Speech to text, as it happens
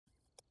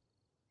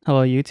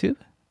Hello YouTube,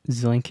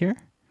 Zlink here.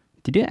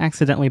 Did you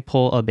accidentally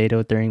pull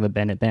Albedo during the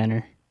Bennett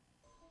banner?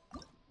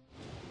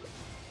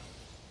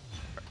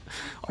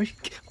 Are you,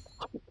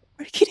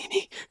 are you kidding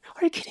me?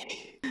 Are you kidding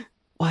me?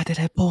 Why did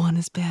I pull on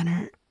this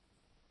banner?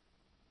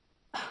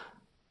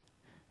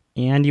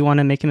 And you want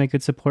to make him a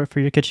good support for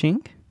your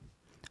Keqing?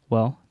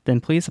 Well, then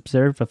please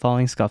observe the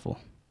following scuffle.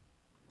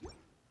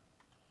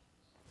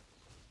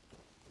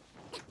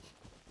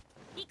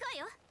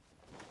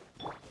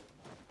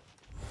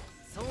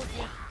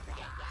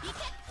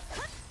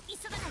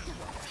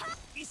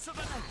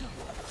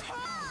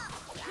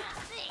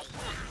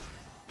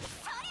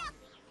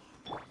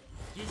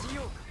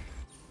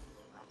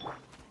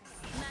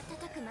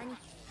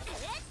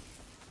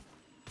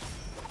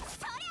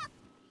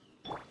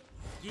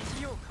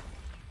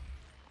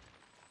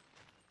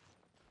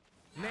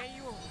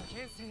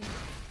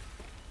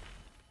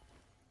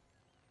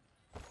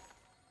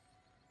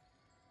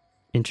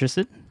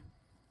 Interested?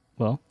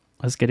 Well,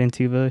 let's get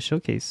into the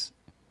showcase.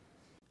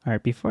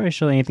 Alright, before I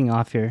show anything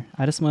off here,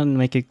 I just want to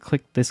make a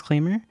quick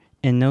disclaimer.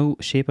 In no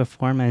shape or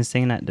form I'm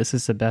saying that this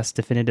is the best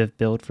definitive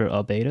build for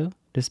Albedo.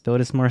 This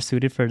build is more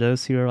suited for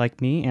those who are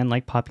like me and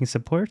like popping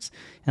supports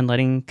and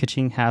letting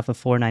Keqing have a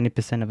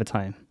 490% of the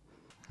time.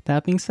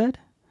 That being said,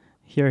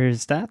 here are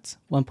his stats.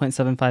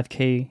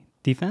 1.75k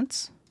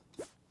defense,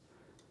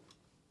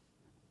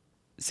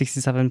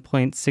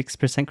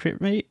 67.6%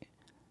 crit rate,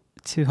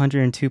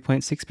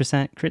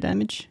 202.6% crit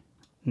damage,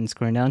 and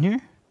scrolling down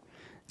here,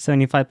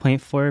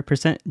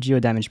 75.4% geo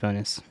damage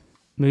bonus.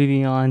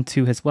 Moving on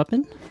to his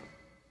weapon,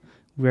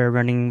 we're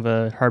running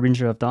the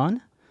Harbinger of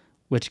Dawn,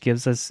 which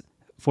gives us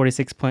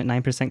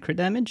 46.9% crit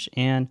damage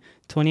and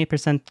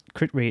 28%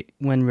 crit rate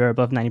when we're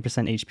above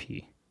 90%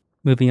 HP.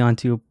 Moving on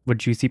to the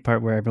juicy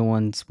part where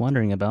everyone's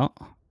wondering about,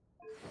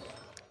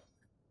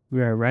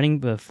 we are running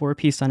the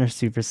 4-piece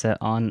Thundersoothers set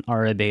on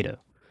our Albedo.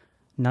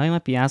 Now you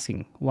might be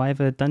asking, why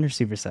the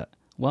Thundersoothers set?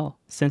 Well,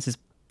 since his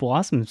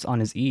blossoms on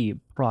his E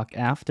proc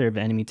after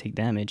the enemy take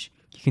damage,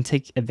 you can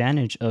take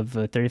advantage of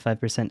the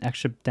 35%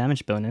 extra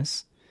damage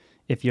bonus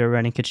if you're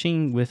running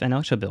Keqing with an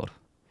Electro build.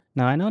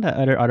 Now I know that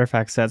other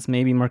artifact sets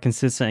may be more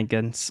consistent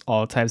against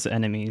all types of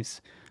enemies,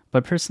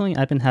 but personally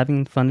I've been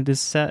having fun with this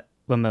set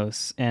the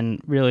most,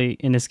 and really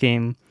in this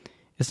game,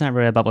 it's not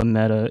really about the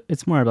meta,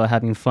 it's more about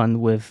having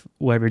fun with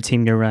whatever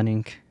team you're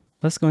running.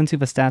 Let's go into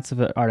the stats of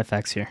the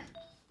artifacts here.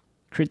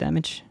 Crit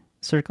damage,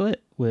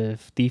 Circlet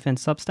with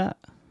defense substat.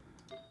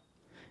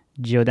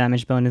 Geo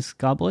damage bonus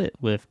Goblet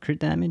with crit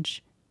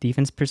damage,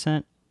 defense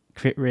percent,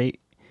 crit rate,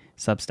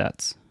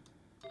 substats.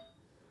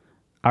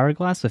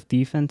 Hourglass with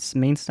defense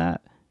main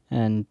stat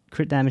and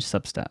crit damage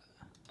substat.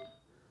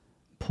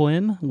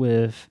 Poem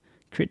with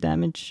crit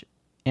damage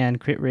and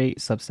crit rate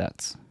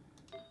substats.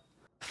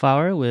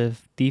 Flower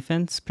with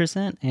defense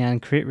percent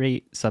and crit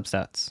rate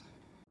substats.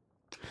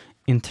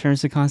 In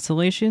terms of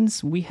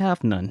constellations, we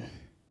have none.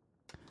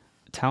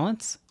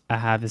 Talents, I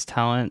have his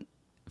talent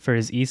for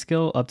his E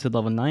skill up to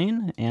level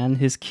 9 and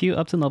his Q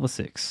up to level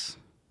 6.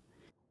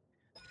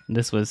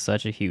 This was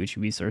such a huge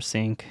resource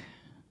sink,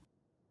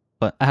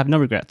 but I have no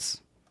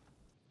regrets.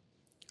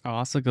 I'll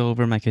also go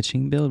over my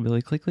Keqing build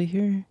really quickly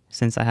here,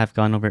 since I have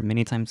gone over it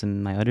many times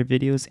in my other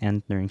videos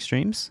and during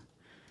streams.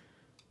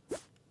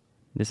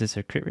 This is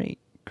her crit rate,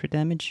 crit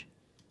damage.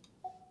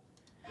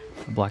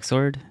 Black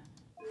sword.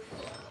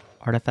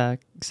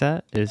 Artifact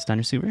set is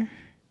Thundersoothers.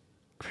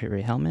 Crit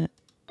rate helmet.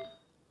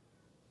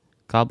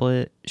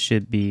 Goblet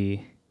should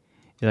be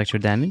electro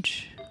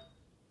damage.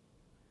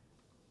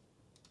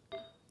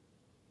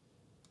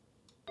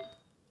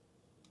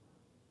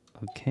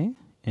 Okay,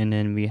 and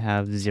then we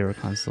have 0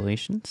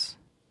 constellations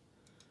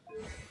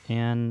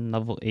and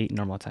level 8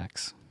 normal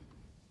attacks.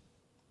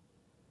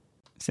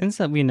 Since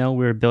that we know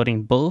we're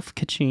building both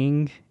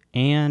Keqing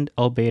and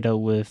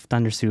Albedo with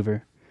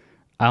Thundersoothers,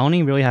 I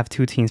only really have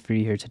 2 teams for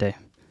you here today.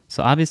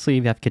 So obviously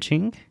we have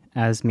Keqing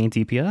as main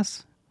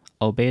DPS,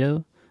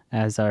 Albedo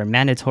as our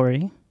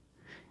mandatory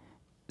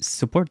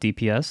support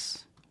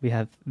DPS. We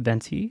have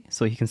Venti,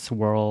 so he can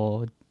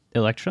swirl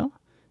Electro,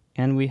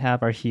 and we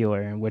have our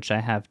healer, which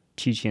I have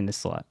Chi-Chi in this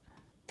slot.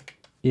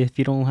 If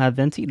you don't have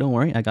Venti, don't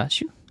worry, I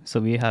got you. So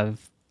we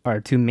have our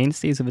 2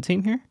 mainstays of the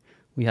team here.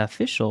 We have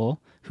Fischl,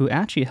 who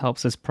actually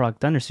helps us proc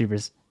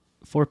Thundersoothers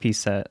 4-piece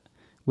set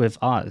with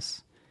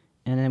Oz,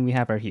 and then we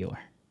have our healer.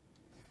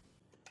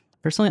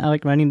 Personally, I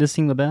like running this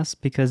team the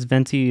best because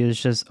Venti is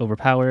just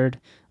overpowered.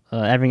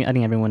 I think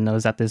everyone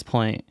knows at this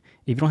point.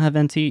 If you don't have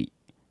Venti,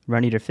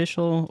 run either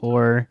Fischl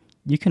or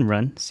you can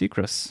run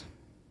Sucrose.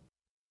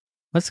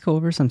 Let's go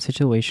over some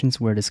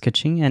situations where this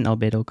Keqing and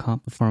Albedo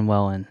comp perform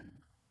well in.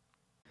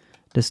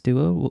 This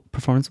duo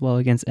performs well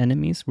against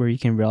enemies where you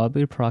can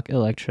reliably proc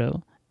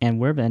Electro and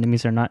where the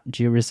enemies are not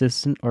geo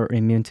resistant or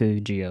immune to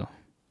geo.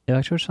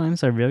 Electro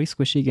chimes are really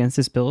squishy against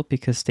this build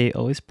because they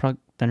always proc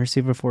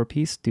Thundersoothers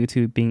 4-piece due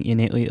to being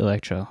innately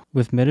Electro.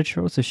 With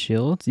Metatrolls with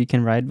shields, you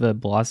can ride the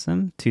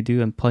Blossom to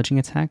do a pudging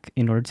attack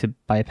in order to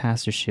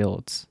bypass your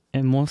shields.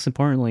 And most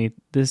importantly,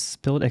 this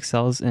build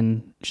excels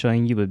in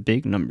showing you with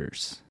big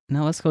numbers.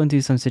 Now let's go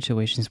into some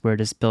situations where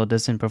this build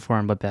doesn't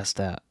perform the best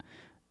at.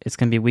 It's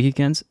going to be weak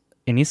against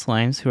any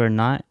slimes who are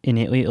not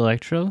innately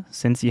Electro,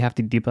 since you have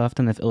to debuff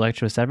them with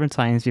Electro several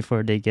times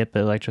before they get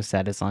the Electro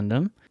status on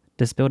them.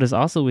 This build is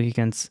also weak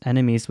against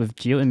enemies with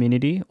Geo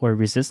immunity or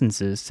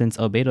resistances, since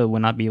Albedo will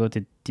not be able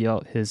to deal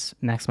out his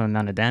maximum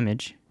amount of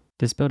damage.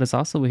 This build is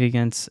also weak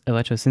against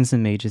Electro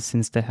Sensen mages,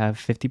 since they have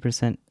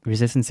 50%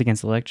 resistance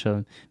against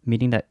Electro,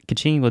 meaning that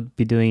Keqing will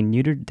be doing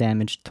neutered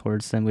damage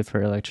towards them with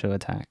her Electro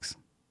attacks.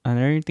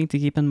 Another thing to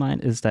keep in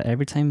mind is that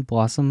every time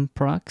Blossom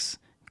procs,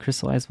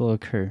 Crystallize will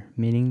occur,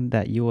 meaning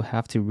that you will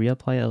have to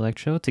reapply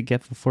Electro to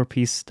get the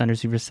 4-piece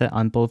Thundersoothers set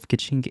on both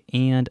Keqing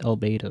and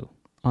Albedo.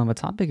 On the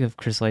topic of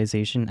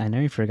crystallization, I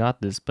nearly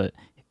forgot this, but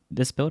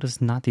this build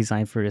is not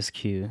designed for his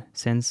Q,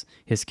 since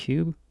his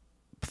Q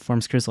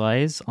performs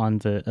crystallize on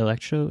the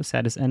Electro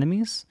status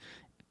enemies,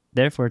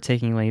 therefore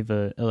taking away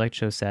the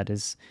Electro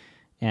status,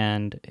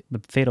 and the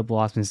Fatal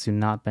Blossoms do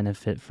not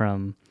benefit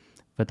from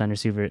the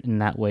Thundersoother in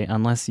that way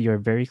unless you are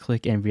very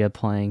quick and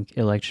reapplying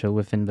Electro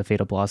within the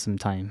Fatal Blossom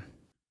time.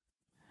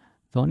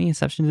 The only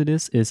exception to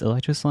this is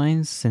Electro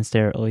Slimes, since they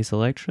are always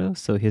Electro,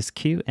 so his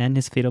Q and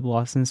his Fatal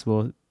Blossoms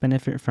will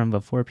benefit from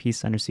the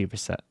 4-piece Thundersoother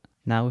set.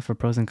 Now with the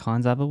pros and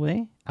cons out of the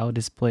way, I will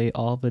display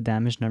all the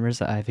damage numbers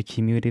that I have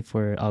accumulated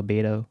for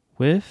Albedo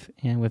with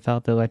and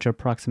without the Electro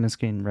proximate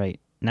screen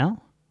right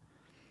now.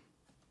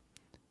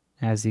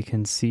 As you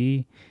can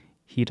see,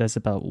 he does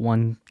about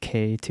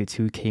 1k to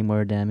 2k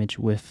more damage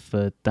with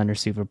the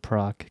Thundersoother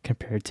proc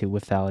compared to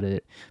without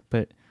it,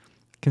 but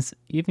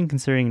even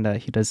considering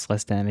that he does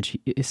less damage,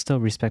 it's still a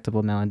respectable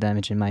amount of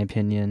damage in my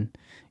opinion.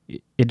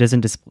 It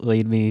doesn't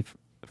dissuade me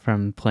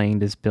from playing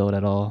this build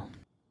at all.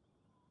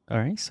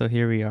 Alright, so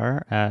here we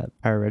are at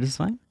Power Red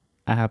Slime.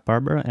 I have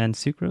Barbara and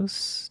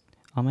Sucrose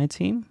on my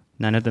team.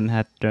 None of them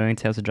had Throwing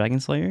Tails of Dragon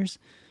Slayers.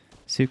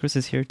 Sucrose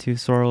is here to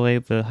swirl away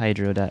the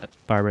Hydro that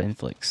Barbara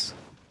inflicts.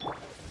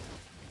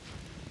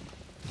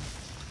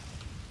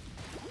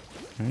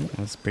 Alright,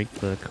 let's break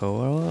the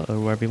Koala, or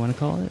whatever you want to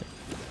call it.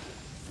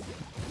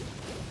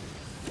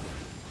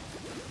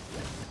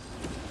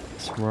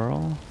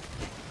 Swirl.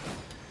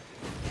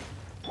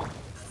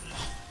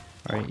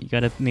 Alright, you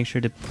gotta make sure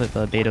to put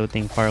the Beto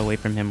thing far away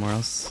from him or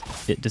else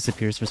it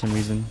disappears for some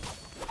reason.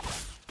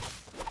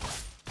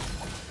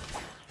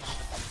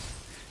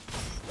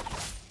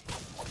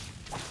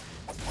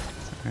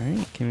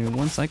 Alright, can we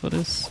one cycle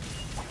this?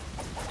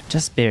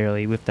 Just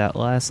barely with that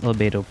last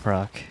Albedo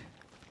proc.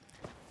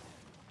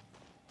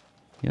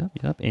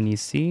 Yep, and you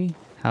see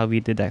how we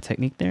did that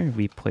technique there?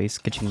 We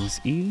placed Keqing's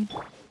E,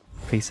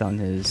 place on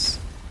his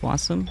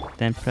Blossom,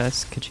 then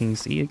press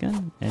Keqing's E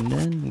again, and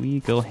then we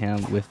go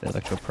ham with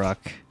Electro proc.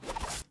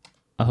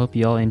 I hope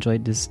you all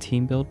enjoyed this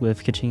team build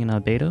with Keqing and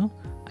Albedo.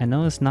 I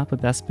know it's not the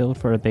best build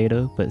for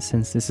Albedo, but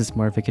since this is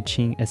more of a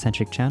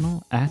Keqing-eccentric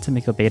channel, I had to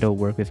make Albedo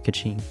work with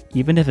Keqing,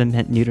 even if it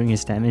meant neutering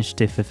his damage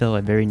to fulfill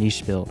a very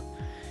niche build.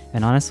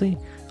 And honestly,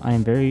 I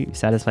am very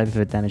satisfied with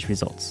the damage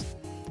results.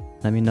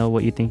 Let me know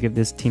what you think of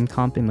this team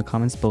comp in the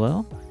comments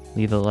below,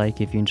 leave a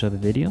like if you enjoyed the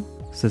video,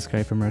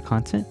 subscribe for more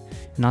content,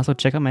 and also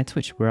check out my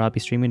Twitch where I'll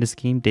be streaming this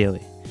game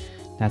daily.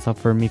 That's all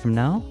for me from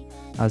now.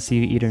 I'll see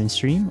you either in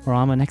stream or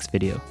on my next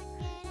video.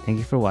 Thank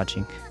you for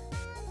watching.